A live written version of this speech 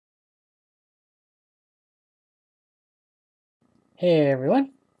Hey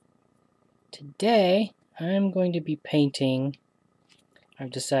everyone, today I'm going to be painting, I've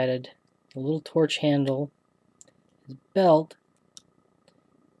decided, a little torch handle, his belt,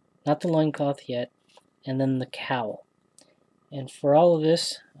 not the loincloth yet, and then the cowl. And for all of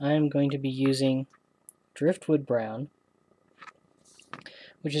this I'm going to be using driftwood brown,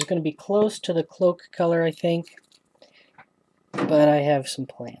 which is going to be close to the cloak color I think, but I have some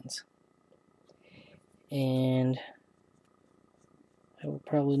plans. And I will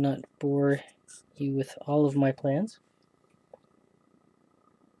probably not bore you with all of my plans,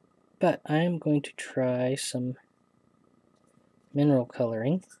 but I am going to try some mineral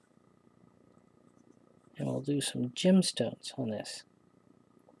coloring, and we'll do some gemstones on this.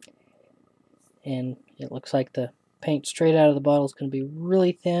 And it looks like the paint straight out of the bottle is going to be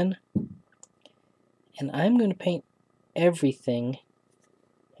really thin, and I'm going to paint everything,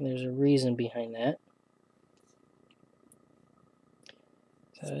 and there's a reason behind that.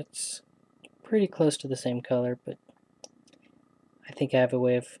 So it's pretty close to the same color, but I think I have a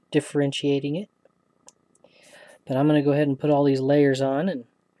way of differentiating it. But I'm going to go ahead and put all these layers on,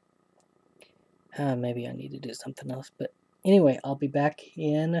 and maybe I need to do something else. But anyway, I'll be back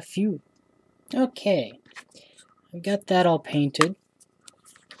in a few. Okay, I've got that all painted,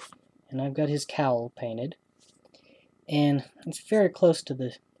 and I've got his cowl painted, and it's very close to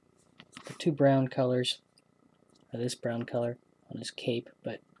the two brown colors, or this brown color on his cape,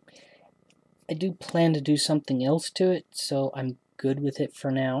 but I do plan to do something else to it, so I'm good with it for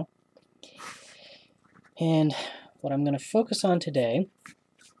now. And what I'm going to focus on today,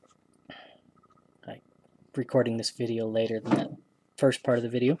 I'm recording this video later than that first part of the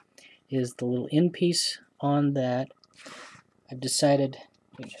video, is the little end piece on that. I've decided,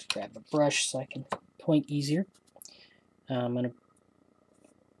 let me just grab a brush so I can point easier. I'm going to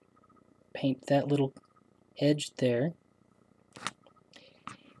paint that little edge there.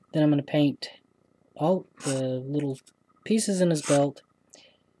 Then I'm going to paint all the little pieces in his belt,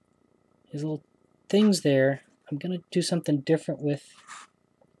 his little things there. I'm going to do something different with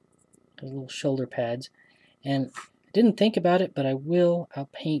his little shoulder pads. And I didn't think about it, but I'll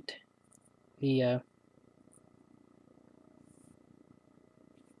paint the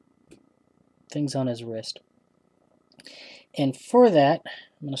things on his wrist. And for that,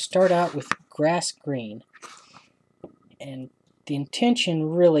 I'm going to start out with grass green. And the intention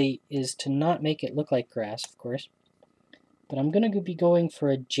really is to not make it look like grass, of course, but I'm going to be going for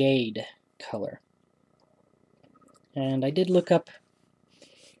a jade color. And I did look up,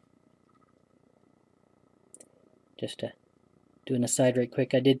 just to do an aside right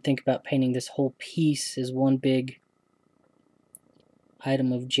quick, I did think about painting this whole piece as one big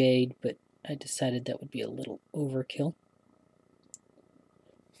item of jade, but I decided that would be a little overkill.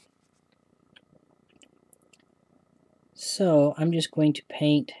 So I'm just going to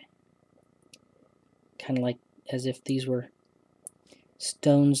paint kind of like as if these were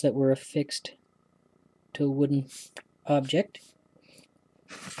stones that were affixed to a wooden object.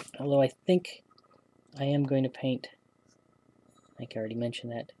 Although I think I am going to paint, I think I already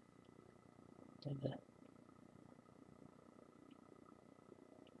mentioned that, the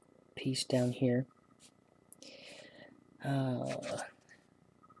piece down here.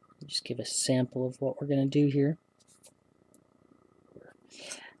 Just give a sample of what we're going to do here.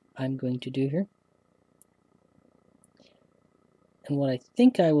 I'm going to do here. And what I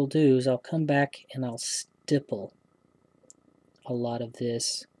think I will do is I'll come back and I'll stipple a lot of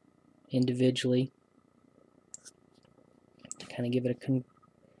this individually to kind of give it a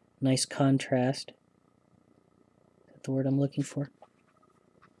nice contrast. Is that the word I'm looking for?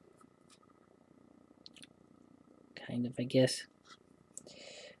 Kind of, I guess.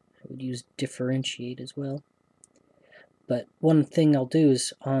 I would use differentiate as well. But one thing I'll do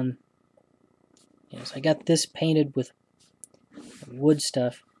is so I got this painted with wood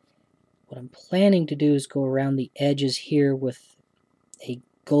stuff. What I'm planning to do is go around the edges here with a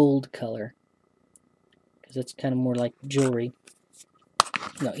gold color, because it's kind of more like jewelry,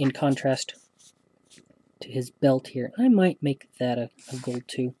 in contrast to his belt here. I might make that a gold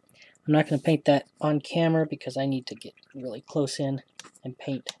too. I'm not going to paint that on camera because I need to get really close in and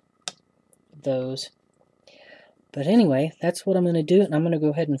paint those. But anyway, that's what I'm going to do, and I'm going to go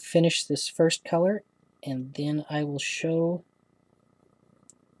ahead and finish this first color, and then I will show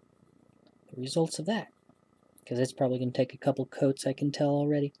the results of that, because it's probably going to take a couple coats, I can tell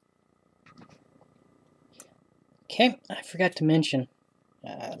already. Okay, I forgot to mention,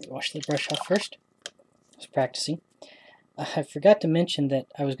 wash the brush off first. I was practicing. I forgot to mention that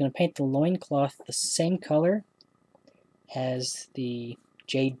I was going to paint the loincloth the same color as the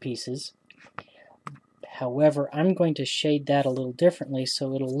jade pieces. However, I'm going to shade that a little differently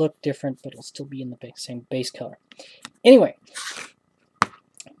so it'll look different, but it'll still be in the same base color. Anyway,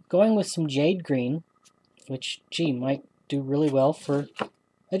 going with some jade green, which, gee, might do really well for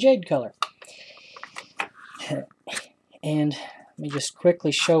a jade color. And let me just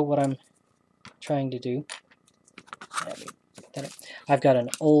quickly show what I'm trying to do. I've got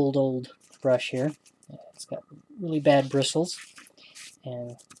an old brush here. It's got really bad bristles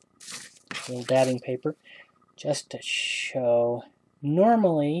and a little dabbing paper just to show.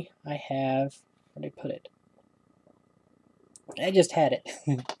 Normally I have, where did I put it? I just had it.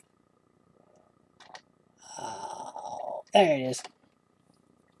 Oh, there it is.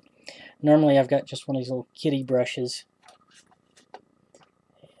 Normally I've got just one of these little kitty brushes.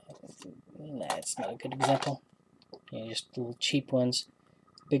 That's not a good example. Yeah, just little cheap ones,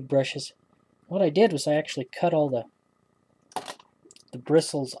 big brushes. What I did was I actually cut all the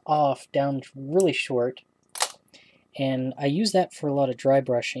bristles off down really short, and I use that for a lot of dry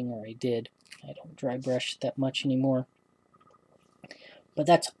brushing, or I did. I don't dry brush that much anymore. But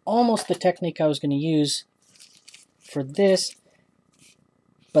that's almost the technique I was going to use for this,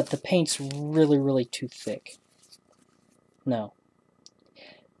 but the paint's really too thick. No.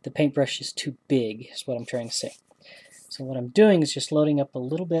 The paintbrush is too big, is what I'm trying to say. So what I'm doing is just loading up a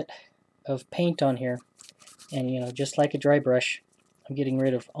little bit of paint on here, and, you know, just like a dry brush, I'm getting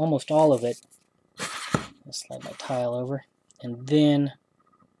rid of almost all of it. I'll slide my tile over, and then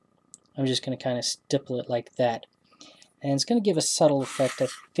I'm just going to kind of stipple it like that. And it's going to give a subtle effect, I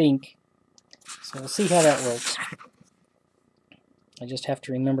think. So we'll see how that works. I just have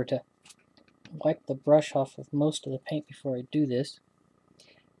to remember to wipe the brush off of most of the paint before I do this.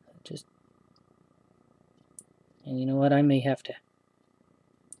 And you know what, I may have to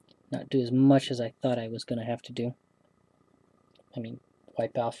not do as much as I thought I was going to have to do. I mean,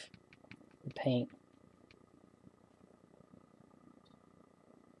 wipe off the paint.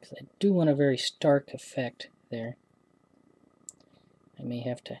 Because I do want a very stark effect there. I may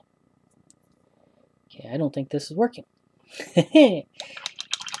have to... Okay, I don't think this is working.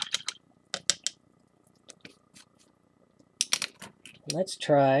 Let's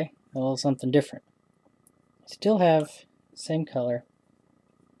try a little something different. Still have the same color.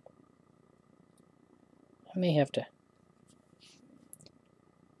 I may have to...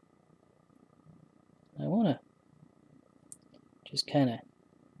 I want to just kind of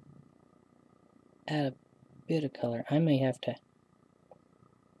add a bit of color. I may have to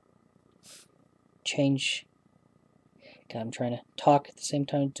change... God, I'm trying to talk at the same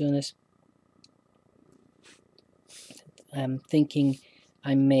time doing this. I'm thinking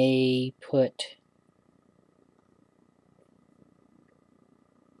I may put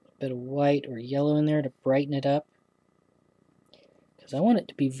a bit of white or yellow in there to brighten it up, because I want it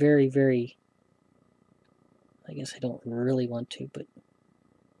to be very, I guess I don't really want to, but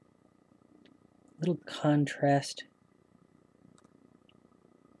a little contrast.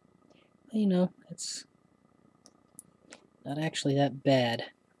 You know, it's not actually that bad.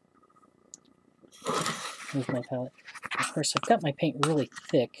 Move my palette. Of course, I've got my paint really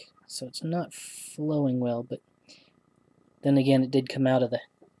thick, so it's not flowing well, but then again, it did come out of the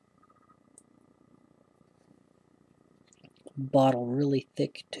bottle really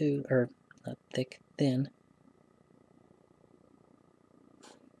thick too, or not thick, thin.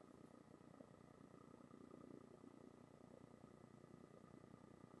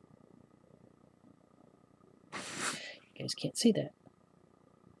 You guys can't see that.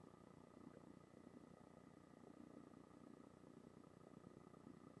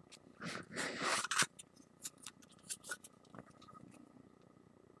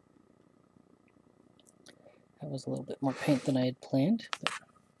 That was a little bit more paint than I had planned. But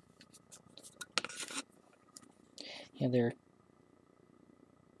yeah, there are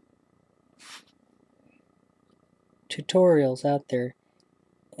tutorials out there,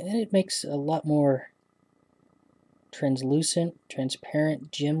 and it makes a lot more translucent,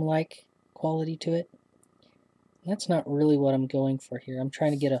 transparent, gem-like quality to it. That's not really what I'm going for here. I'm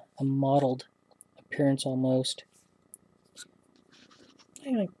trying to get a mottled appearance almost.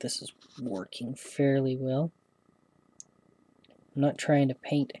 I think this is working fairly well. I'm not trying to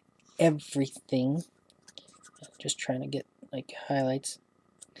paint everything. I'm just trying to get like highlights.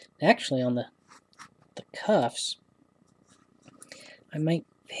 Actually, on the cuffs, I might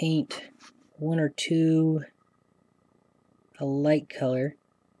paint one or two a light color.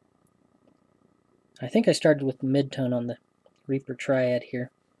 I think I started with the mid-tone on the Reaper Triad here.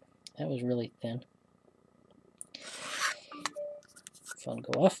 That was really thin. Phone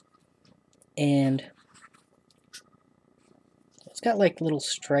go off. And it's got like little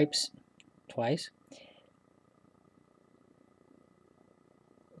stripes twice.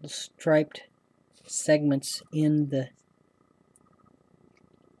 little striped segments in the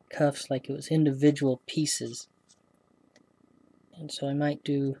cuffs like it was individual pieces. And so I might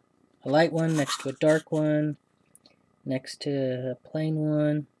do a light one next to a dark one, next to a plain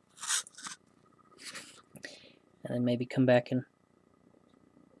one, and then maybe come back and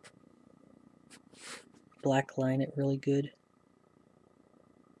black line it really good.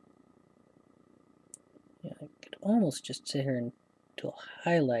 Yeah, I could almost just sit here and do a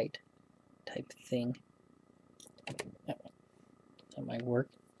highlight type thing. Oh, that might work.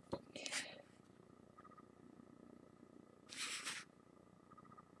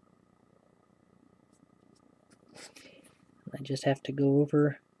 I just have to go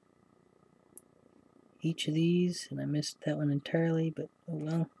over each of these, and I missed that one entirely, but oh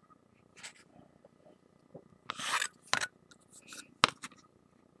well.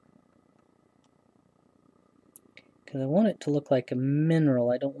 Because I want it to look like a mineral,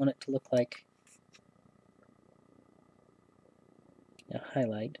 I don't want it to look like a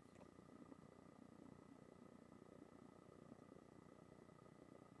highlight.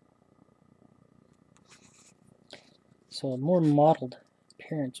 So a more mottled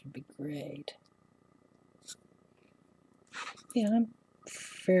appearance would be great. Yeah, I'm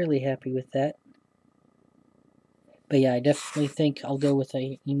fairly happy with that. But yeah, I definitely think I'll go with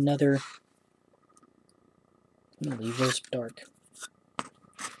another. I'm going to leave those dark.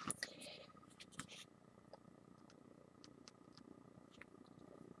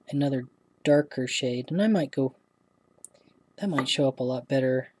 Another darker shade, and I might go. That might show up a lot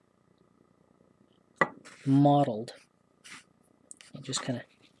better mottled. I just kind of.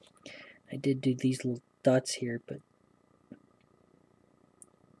 I did do these little dots here, but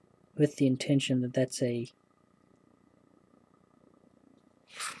with the intention that that's a.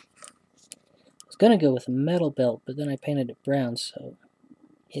 I was going to go with a metal belt, but then I painted it brown, so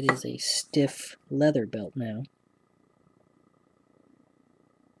it is a stiff leather belt now.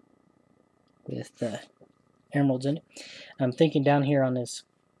 With emeralds in it. I'm thinking down here on this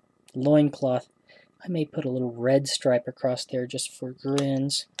loincloth, I may put a little red stripe across there just for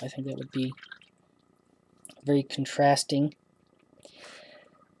grins. I think that would be very contrasting.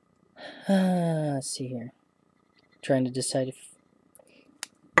 Let's see here. Trying to decide if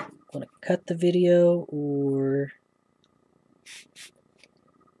I want to cut the video or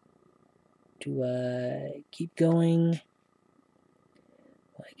do I keep going?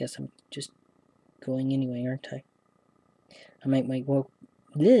 Well, I guess I'm just going anyway, aren't I? I might make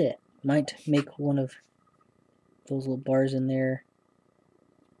one of those little bars in there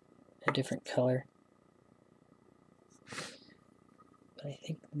a different color. But I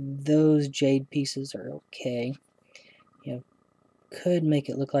think those jade pieces are okay. You know, could make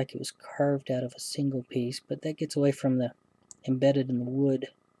it look like it was carved out of a single piece, but that gets away from the embedded in the wood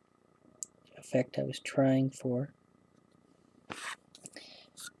effect I was trying for.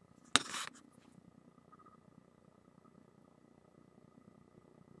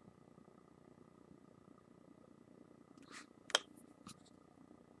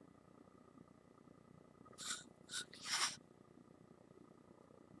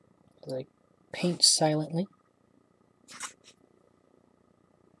 I paint silently.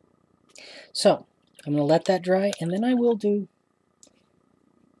 So, I'm going to let that dry, and then I will do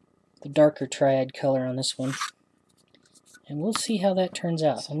the darker triad color on this one. And we'll see how that turns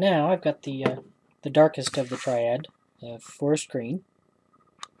out. So now I've got the darkest of the triad, forest green.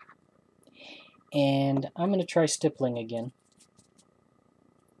 And I'm going to try stippling again.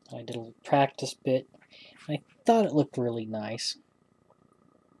 I did a little practice bit. I thought it looked really nice.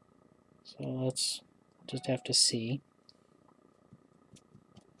 So let's just have to see.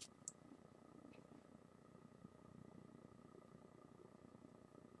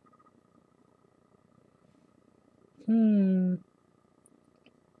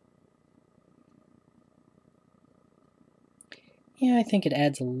 Yeah, I think it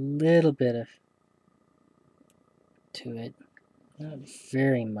adds a little bit to it. Not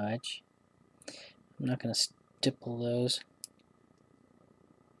very much. I'm not going to stipple those.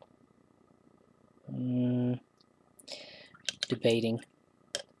 Debating.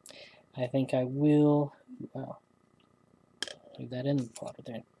 I think I will. Wow. Leave that in the bottle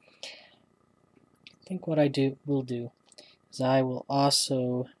there. I think what I will do is I will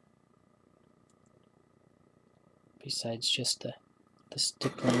also, besides just the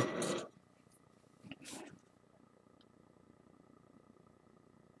stippling,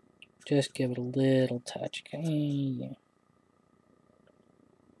 just give it a little touch. Okay, yeah.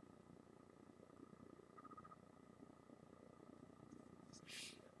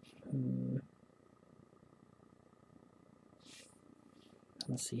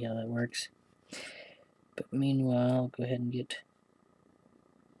 Let's see how that works. But meanwhile, I'll go ahead and get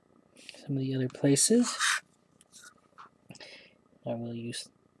some of the other places. I will use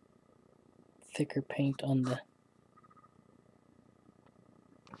thicker paint on the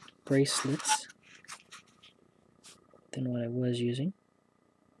bracelets than what I was using.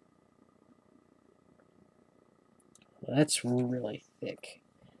 Well, that's really thick.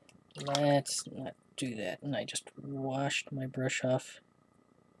 Let's not do that. And I just washed my brush off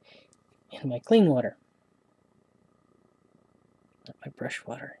in my clean water. Not my brush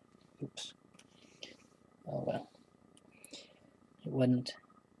water. Oops. Oh well. It wasn't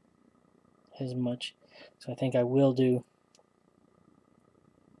as much. So I think I will do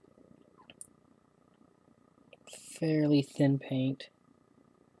fairly thin paint.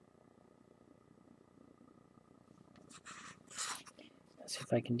 Let's see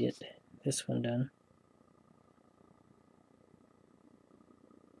if I can get this one done.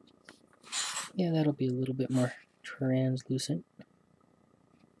 Yeah, that'll be a little bit more translucent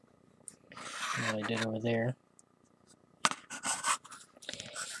than what I did over there.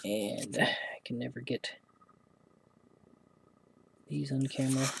 And I can never get these on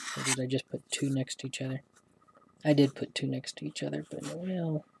camera. Or did I just put two next to each other? I did put two next to each other, but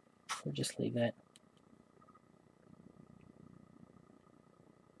well, we'll just leave that.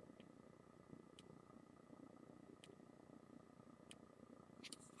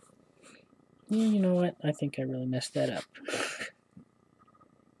 Yeah, you know what? I think I really messed that up.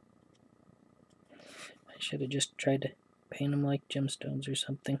 I should have just tried to paint them like gemstones or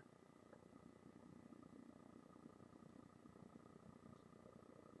something.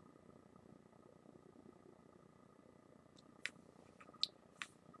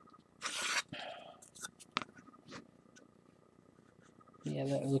 Yeah,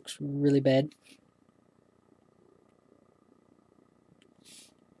 that looks really bad.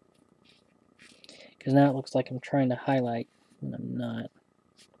 Because now it looks like I'm trying to highlight, and I'm not.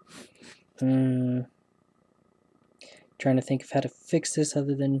 Trying to think of how to fix this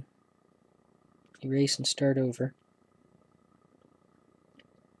other than erase and start over.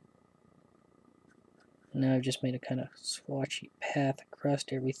 Now I've just made a kind of swatchy path across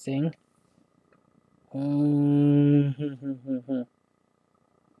everything.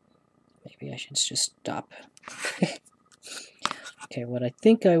 Maybe I should just stop. Okay, what I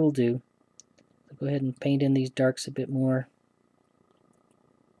think I will do, I'll go ahead and paint in these darks a bit more.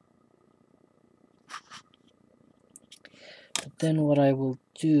 But then what I will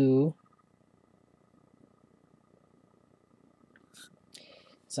do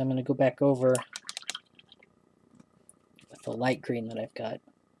is I'm going to go back over with the light green that I've got.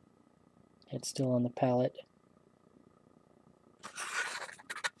 It's still on the palette.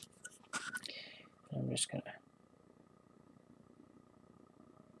 I'm just going to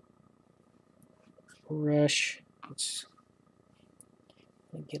brush. Let's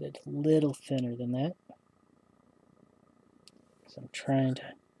get it a little thinner than that. So I'm trying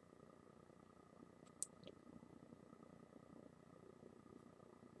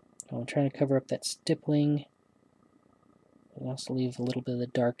to cover up that stippling, but also leave a little bit of the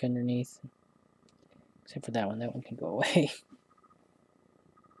dark underneath. Except for that one can go away.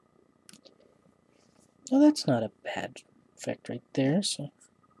 Well, that's not a bad effect right there. So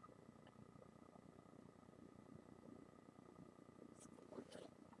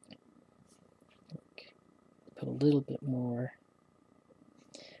put a little bit more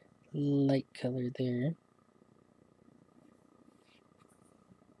light color there.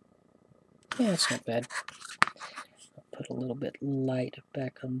 Yeah, it's not bad. I'll put a little bit light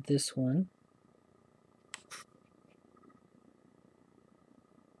back on this one.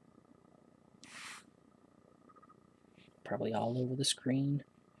 Probably all over the screen.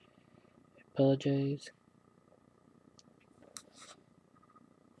 I apologize.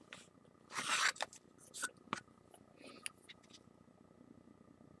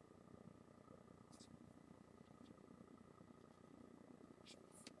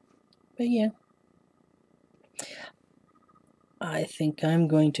 But yeah, I think I'm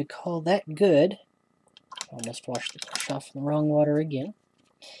going to call that good. Almost washed the brush off in the wrong water again.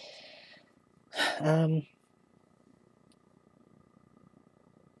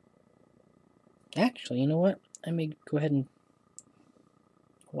 Actually, you know what? I may go ahead and,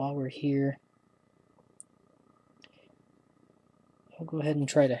 while we're here, I'll go ahead and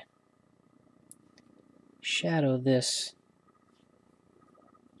try to shadow this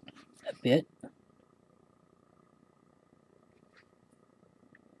a bit.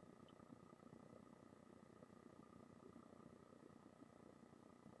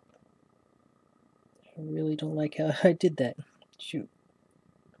 I really don't like how I did that. Shoot.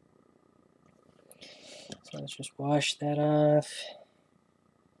 So let's just wash that off.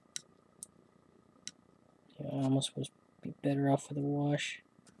 Yeah, almost was be better off with a wash.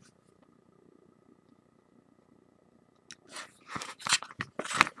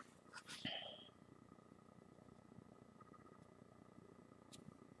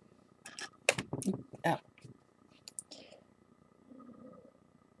 Ow.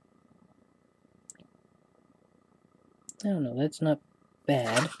 I don't know, that's not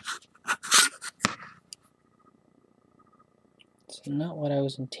bad. It's not what I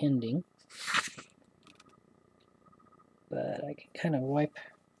was intending. But I can kind of wipe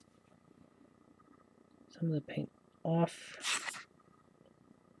some of the paint off.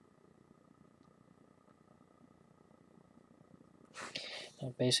 I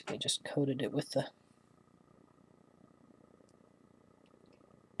basically just coated it with the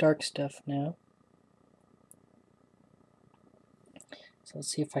dark stuff now. So let's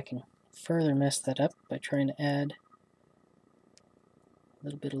see if I can further mess that up by trying to add a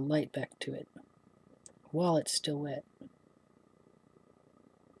little bit of light back to it while it's still wet.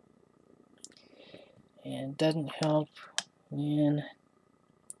 And it doesn't help when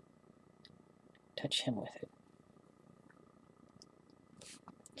touch him with it.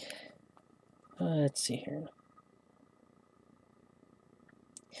 Let's see here.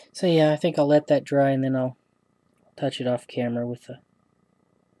 So yeah, I think I'll let that dry and then I'll touch it off camera with a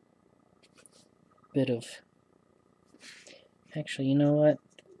bit of... Actually, you know what?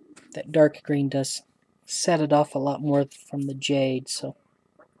 That dark green does set it off a lot more from the Jade, so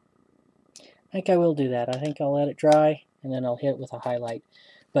I think I will do that. I think I'll let it dry and then I'll hit it with a highlight.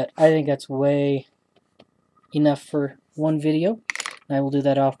 But I think that's way enough for one video. I will do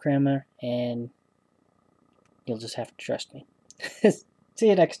that off camera and you'll just have to trust me. See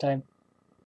you next time.